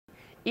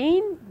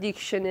این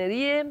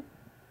دیکشنری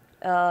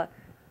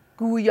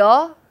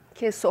گویا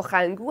که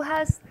سخنگو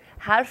هست،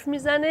 حرف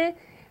میزنه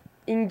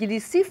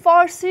انگلیسی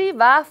فارسی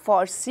و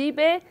فارسی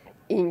به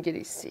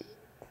انگلیسی.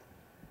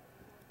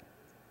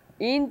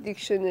 این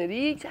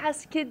دیکشنری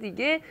هست که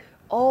دیگه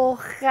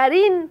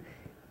آخرین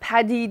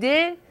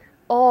پدیده،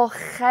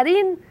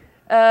 آخرین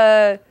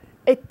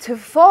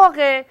اتفاق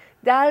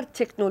در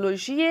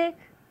تکنولوژی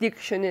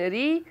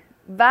دیکشنری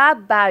و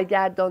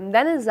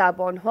برگرداندن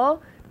زبانها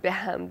به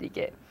هم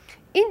دیگه.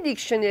 این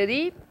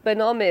دیکشنری به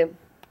نام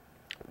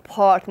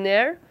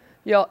پارتنر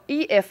یا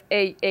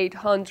EFA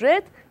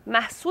 800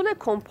 محصول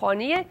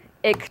کمپانی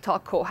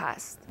اکتاکو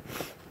هست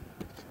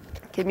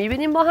که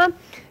میبینیم با هم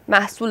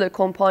محصول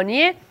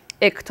کمپانی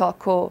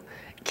اکتاکو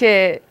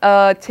که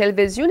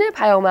تلویزیون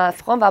پیام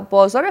افغان و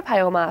بازار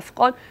پیام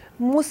افغان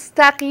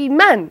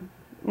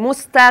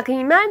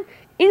مستقیما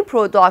این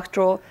پروداکت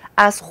رو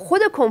از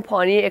خود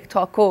کمپانی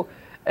اکتاکو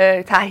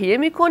تهیه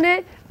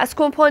میکنه، از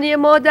کمپانی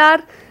مادر،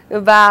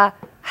 و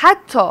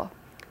حتی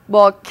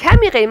با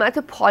کمی قیمت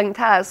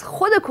پایین‌تر از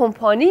خود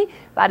کمپانی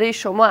برای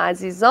شما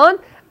عزیزان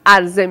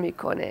عرضه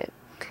میکنه.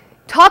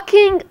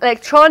 Talking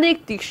Electronic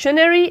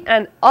Dictionary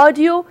and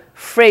Audio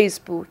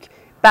Phrasebook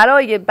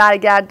برای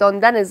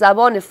برگرداندن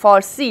زبان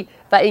فارسی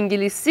و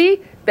انگلیسی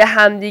به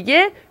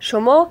همدیگه.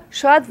 شما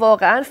شاید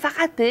واقعا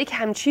فقط به یک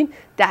همچین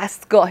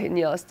دستگاه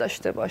نیاز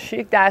داشته باشید،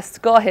 یک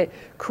دستگاه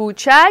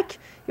کوچک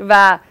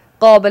و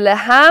قابل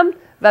حمل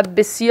و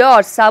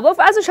بسیار سبک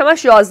و ازش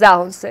همش 11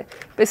 اونسه،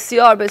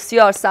 بسیار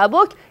بسیار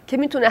سبک که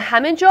میتونه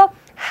همه جا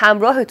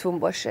همراهتون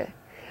باشه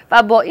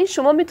و با این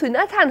شما میتونید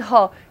نه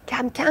تنها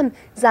کم کم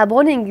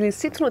زبان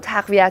انگلیسیتون رو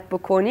تقویت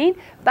بکنین،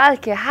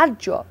 بلکه هر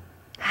جا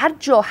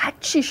هر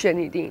چی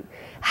شنیدین،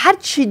 هر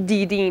چی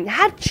دیدین،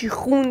 هر چی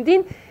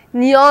خوندین،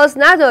 نیاز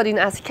ندارین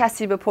از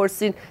کسی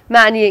بپرسین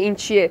معنی این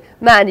چیه،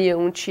 معنی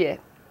اون چیه،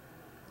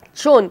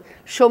 چون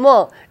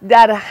شما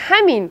در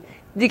همین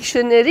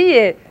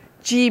دیکشنری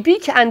جیبی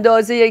که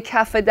اندازه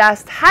کف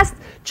دست هست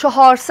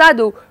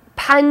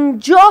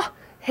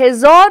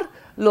 450,000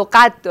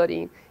 لغت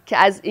دارین که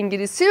از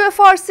انگلیسی به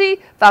فارسی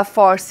و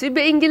فارسی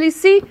به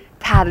انگلیسی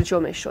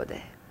ترجمه شده.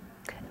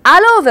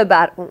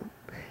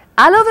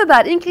 علاوه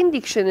بر این که این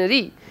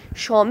دیکشنری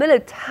شامل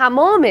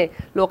تمام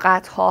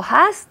لغت ها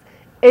هست،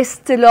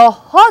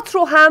 اصطلاحات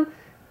رو هم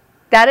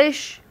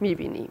درش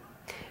میبینیم.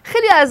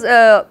 خیلی از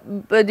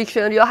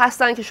دیکشنری ها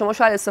هستن که شما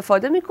شاید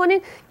استفاده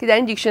میکنین که در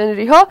این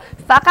دیکشنری ها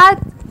فقط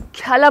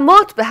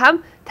کلمات به هم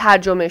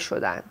ترجمه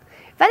شدن،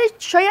 ولی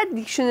شاید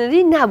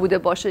دیکشنری نبوده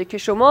باشه که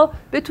شما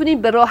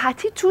بتونین به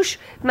راحتی توش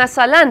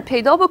مثلا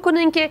پیدا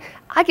بکنین که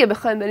اگه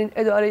بخواین برین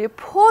اداره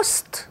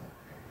پست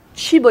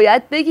چی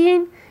باید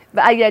بگین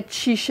و اگر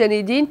چی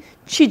شنیدین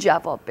چی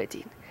جواب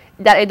بدین،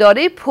 در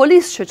اداره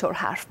پلیس چطور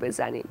حرف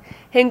بزنین،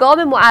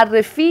 هنگام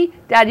معرفی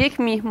در یک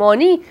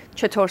میهمانی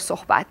چطور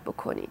صحبت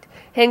بکنید،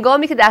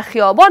 هنگامی که در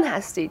خیابان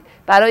هستید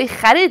برای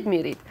خرید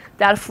میرید،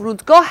 در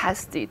فرودگاه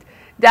هستید،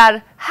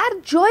 در هر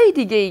جای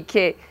دیگه‌ای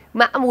که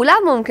معمولا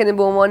ممکنه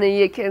به عنوان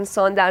یک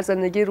انسان در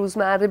زندگی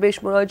روزمره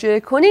بهش مراجعه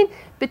کنین،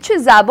 به چه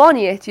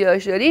زبانی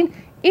احتیاج دارین،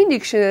 این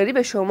دیکشنری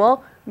به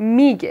شما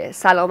میگه.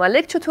 سلام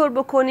علیک چطور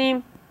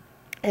بکنیم،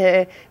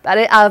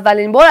 برای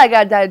اولین بار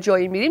اگر در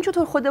جایی میریم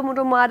چطور خودمون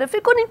رو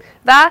معرفی کنیم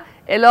و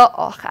الی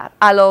آخر.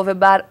 علاوه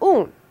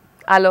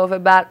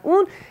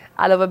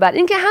بر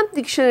این که هم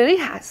دیکشنری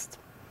هست،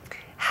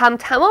 هم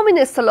تمام این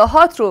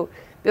اصطلاحات رو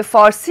به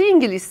فارسی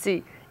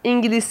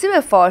انگلیسی به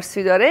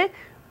فارسی داره،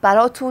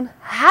 براتون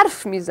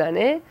حرف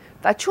میزنه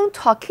و چون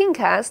تاکینگ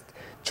هست،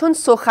 چون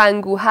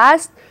سخنگو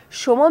هست،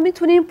 شما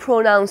میتونین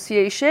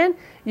پرونانسیشن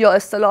یا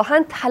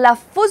اصطلاحاً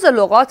تلفظ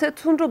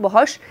لغاتتون رو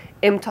باهاش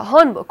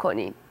امتحان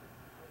بکنین.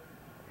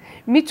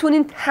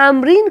 میتونین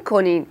تمرین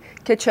کنین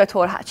که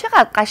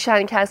چقدر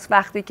قشنگ هست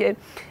وقتی که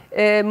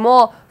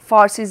ما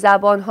فارسی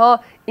زبانها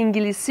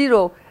انگلیسی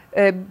رو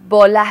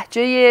با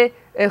لهجه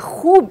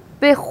خوب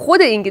به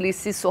خود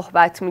انگلیسی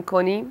صحبت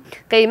میکنیم.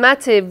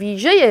 قیمت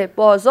ویژه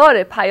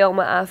بازار پیام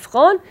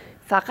افغان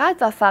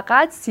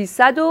فقط $389.95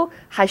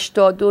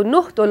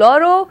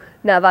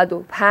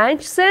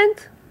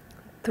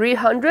 $389.95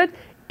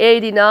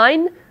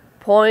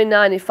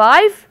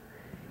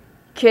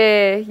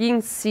 که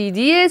این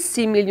CD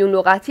 30 میلیون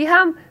لغتی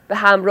هم به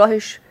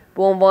همراهش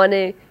به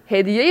عنوان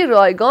هدیه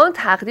رایگان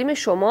تقدیم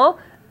شما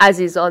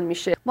عزیزان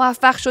میشه.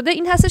 موفق شده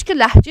این هستش که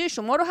لهجه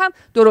شما رو هم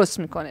درست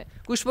میکنه.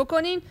 گوش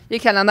بکنین،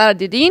 یک کلمه رو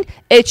دیدین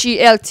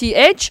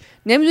HELTH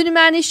نمیدونی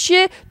معنیش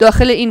چیه،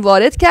 داخل این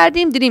وارد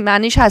کردیم، دیدیم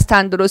معنیش هست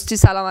تندرستی،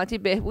 سلامتی،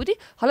 بهبودی.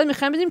 حالا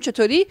میخوایم بدیم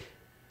چطوری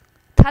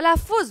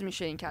تلفظ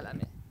میشه این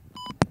کلمه.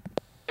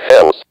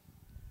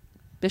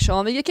 به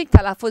شما میگه که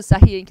تلفظ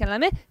صحیح این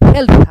کلمه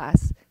health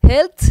هست،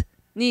 health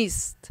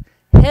نیست،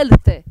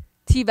 health.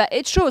 T و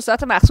H رو به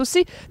صورت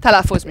مخصوصی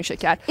تلفظ میشه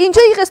کرد.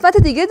 اینجا یک قسمت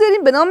دیگه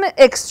داریم به نام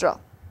اکسترا.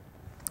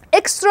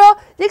 اکسترا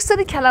یک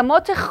سری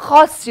کلمات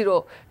خاصی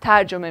رو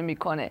ترجمه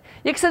میکنه.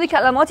 یک سری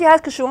کلماتی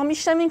هست که شما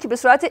میشنوین که به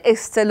صورت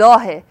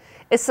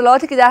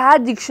اصطلاحاتی که در هر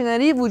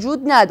دیکشنری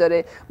وجود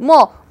نداره.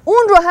 ما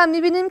اون رو هم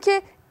میبینیم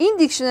که این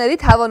دیکشنری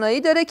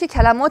توانایی داره که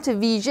کلمات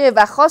ویژه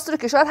و خاص رو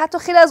که شاید حتی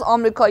خیلی از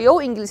آمریکایی‌ها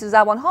و انگلیسی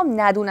زبان‌ها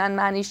هم ندونن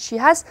معنیش چی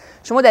هست،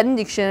 شما در این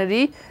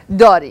دیکشنری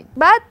دارین.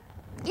 بعد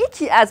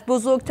یکی از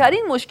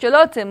بزرگترین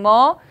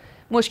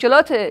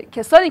مشکلات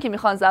کسانی که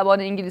میخوان زبان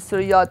انگلیسی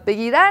رو یاد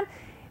بگیرن،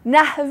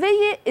 نحوه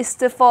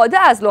استفاده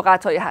از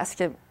لغت‌هایی هست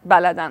که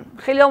بلدن.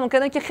 خیلی ها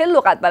ممکنه که خیلی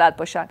لغت بلد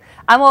باشن،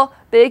 اما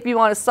به یک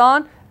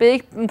بیمارستان، به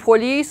یک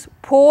پلیس،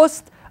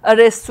 پست،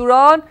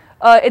 رستوران،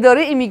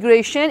 اداره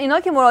ایمیگریشن، اینا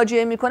که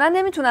مراجعه میکنن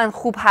نمیتونن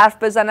خوب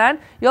حرف بزنن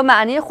یا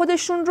معنی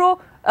خودشون رو،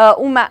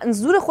 اون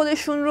منظور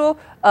خودشون رو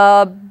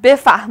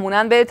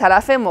بفهمونن به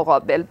طرف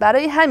مقابل.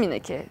 برای همینه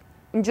که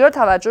اینجا رو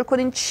توجه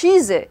کنین،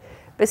 چیز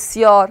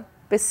بسیار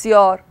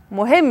بسیار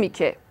مهمی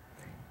که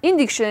این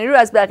دیکشنری رو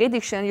از بقیه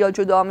دیکشنری ها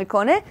جدا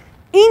میکنه،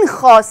 این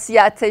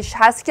خاصیتش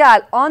هست که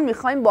الان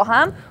میخوایم با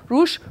هم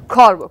روش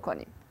کار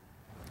بکنیم.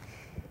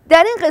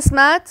 در این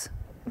قسمت،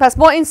 پس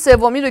ما این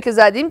سومی رو که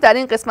زدیم، در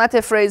این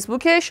قسمت فریز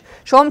بوکش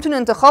شما میتونید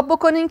انتخاب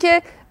بکنین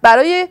که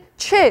برای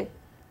چه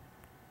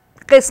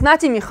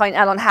قسمتی میخواین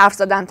الان حرف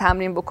زدن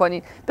تمرین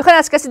بکنین. میخواین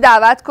از کسی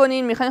دعوت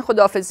کنین، میخواین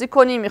خداحافظی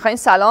کنین، میخواین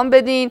سلام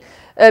بدین،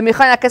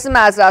 میخواین از کسی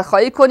معذرت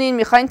خواهی کنین،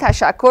 میخواین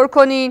تشکر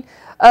کنین،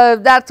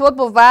 در ارتباط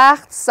با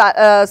وقت،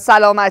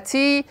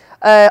 سلامتی،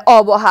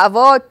 آب و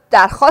هوا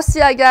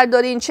درخواستی اگر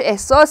دارین، چه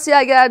احساسی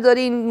اگر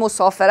دارین،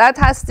 مسافرت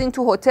هستین،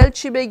 تو هتل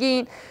چی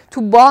بگین،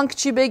 تو بانک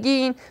چی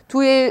بگین،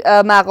 توی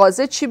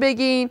مغازه چی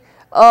بگین.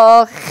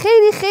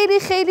 خیلی خیلی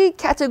خیلی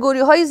کاتگوری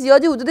های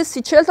زیادی، حدود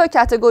 30-40 تا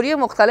کاتگوری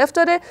مختلف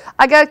داره.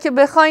 اگر که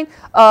بخواین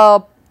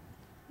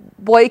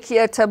با یکی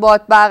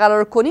ارتباط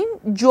برقرار کنین،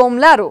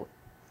 جمله رو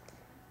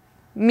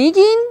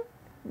میگین،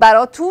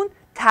 براتون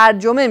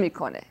ترجمه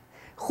میکنه.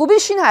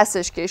 خوبیش این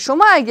هستش که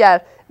شما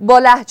اگر با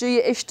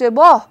لهجه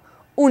اشتباه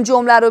اون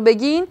جمله رو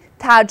بگین،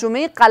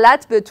 ترجمه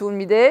غلط بهتون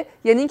میده،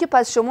 یعنی اینکه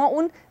پس شما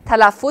اون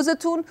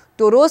تلفظتون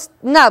درست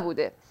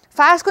نبوده.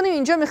 فرض کنیم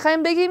اینجا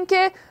میخوایم بگیم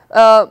که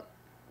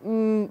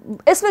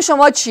اسم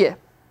شما چیه؟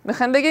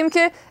 میخوایم بگیم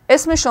که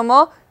اسم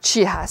شما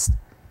چی هست؟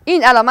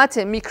 این علامت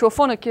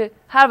میکروفونه که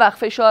هر وقت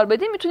فشار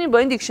بدین میتونین با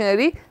این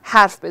دیکشنری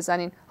حرف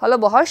بزنین. حالا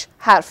باهاش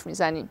حرف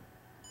میزنین.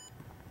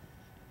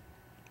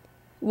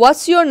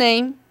 What's your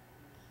name؟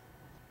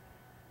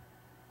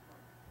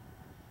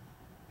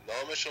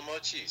 نام شما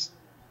چیست؟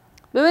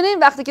 ببینین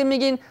وقتی که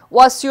میگین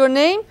What's your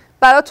name،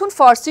 براتون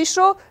فارسیش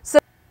رو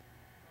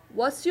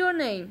What's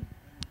your name؟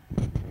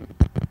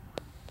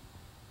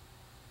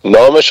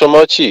 نام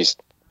شما چیست؟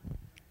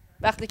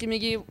 وقتی که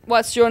میگی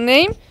What's your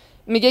name،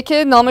 میگه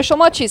که نام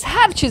شما چیست.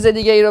 هر چیز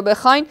دیگه ای رو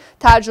بخواین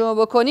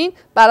ترجمه بکنین،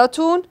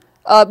 براتون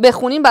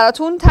بخونین،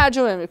 براتون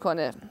ترجمه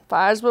میکنه.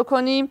 فرض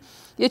بکنیم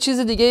یه چیز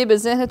دیگه ای به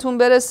ذهنتون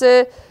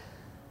برسه،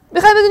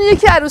 میخواین بدونید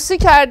یکی عروسی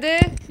کرده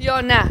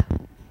یا نه.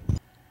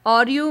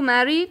 Are you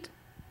married؟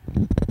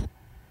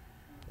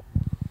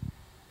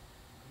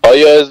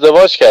 آیا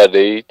ازدواج کرده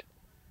اید؟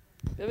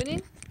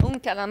 ببینین اون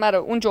کلمه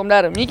رو، اون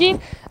جمله رو میگین،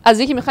 از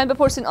یکی میخواین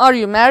بپرسین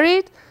Are you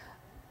married؟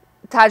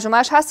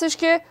 ترجمهش هستش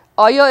که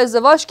آیا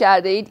ازدواج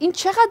کرده اید. این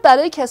چقدر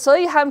برای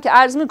کسایی هم که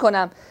عرض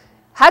میکنم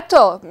حتی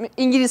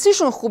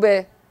انگلیسیشون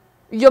خوبه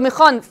یا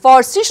میخوان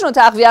فارسیشون رو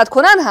تقویت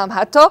کنن هم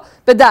حتی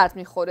به درد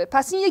میخوره.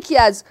 پس این یکی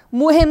از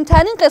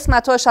مهمترین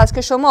قسمتاش هست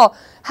که شما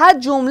هر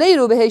جمله‌ای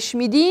رو بهش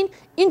میدین،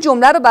 این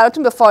جمله رو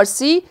براتون به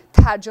فارسی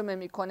ترجمه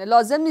میکنه.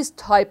 لازم نیست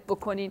تایپ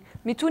بکنین،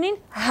 میتونین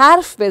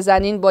حرف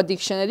بزنین با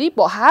دیکشنری،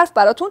 با حرف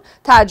براتون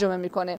ترجمه میکنه.